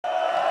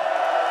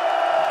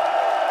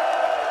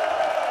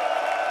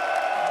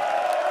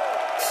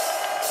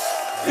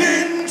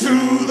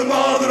Into the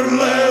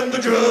motherland, the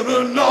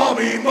German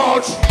army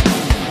march.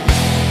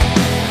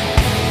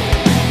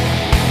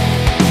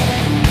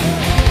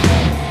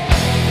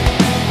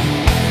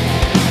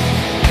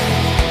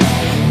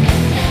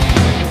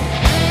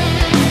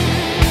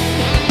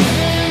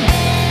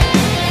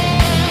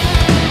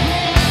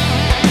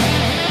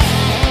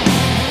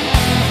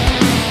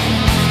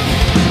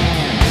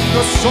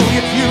 The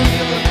Soviet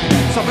Union,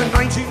 summer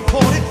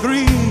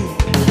 1943,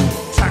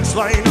 tanks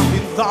line up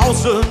in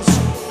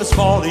thousands as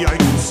far the eye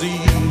can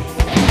see.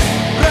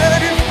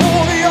 Ready for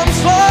the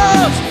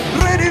onslaught,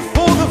 ready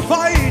for the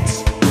fight,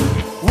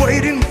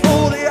 waiting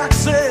for the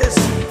access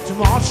to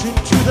march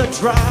into the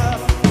trap.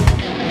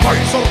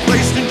 Minds are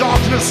placed in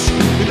darkness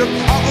in the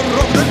cover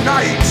of the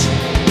night,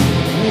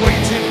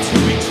 waiting to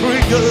be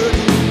triggered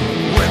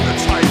when the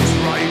time is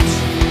right.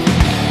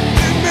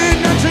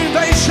 Imminent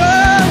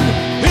invasion,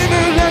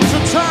 imminent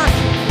attack.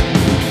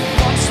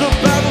 Once the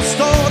battle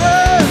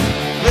started,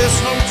 there's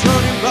no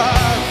turning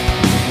back.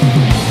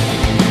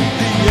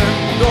 The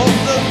end of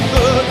the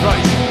Third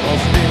Reich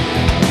of me.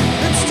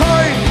 Its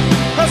time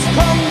has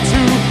come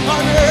to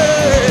an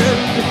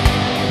end.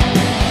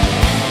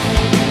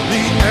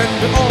 The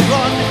end of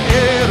an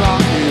era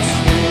is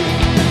here.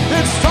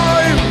 It's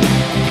time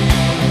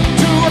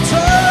to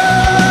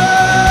attack.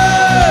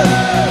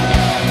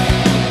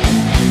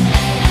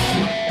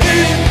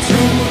 into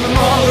the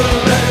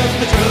motherland,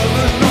 the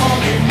German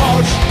army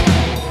march.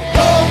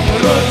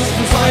 Conquerors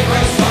from side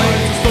by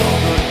side to stop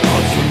the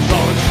gods from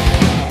George.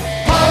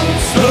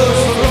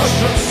 Panzers of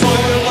Russian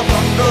soil are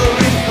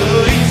thundering the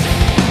east.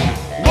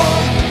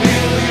 1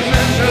 million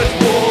men at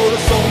war, the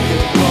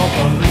Soviet blob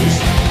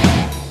unleashed.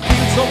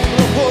 Heat of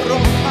Corona,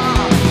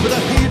 with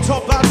a heat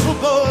of battle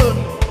burn,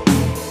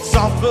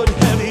 suffered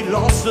heavy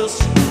losses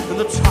in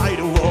the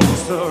tidal war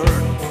was turned.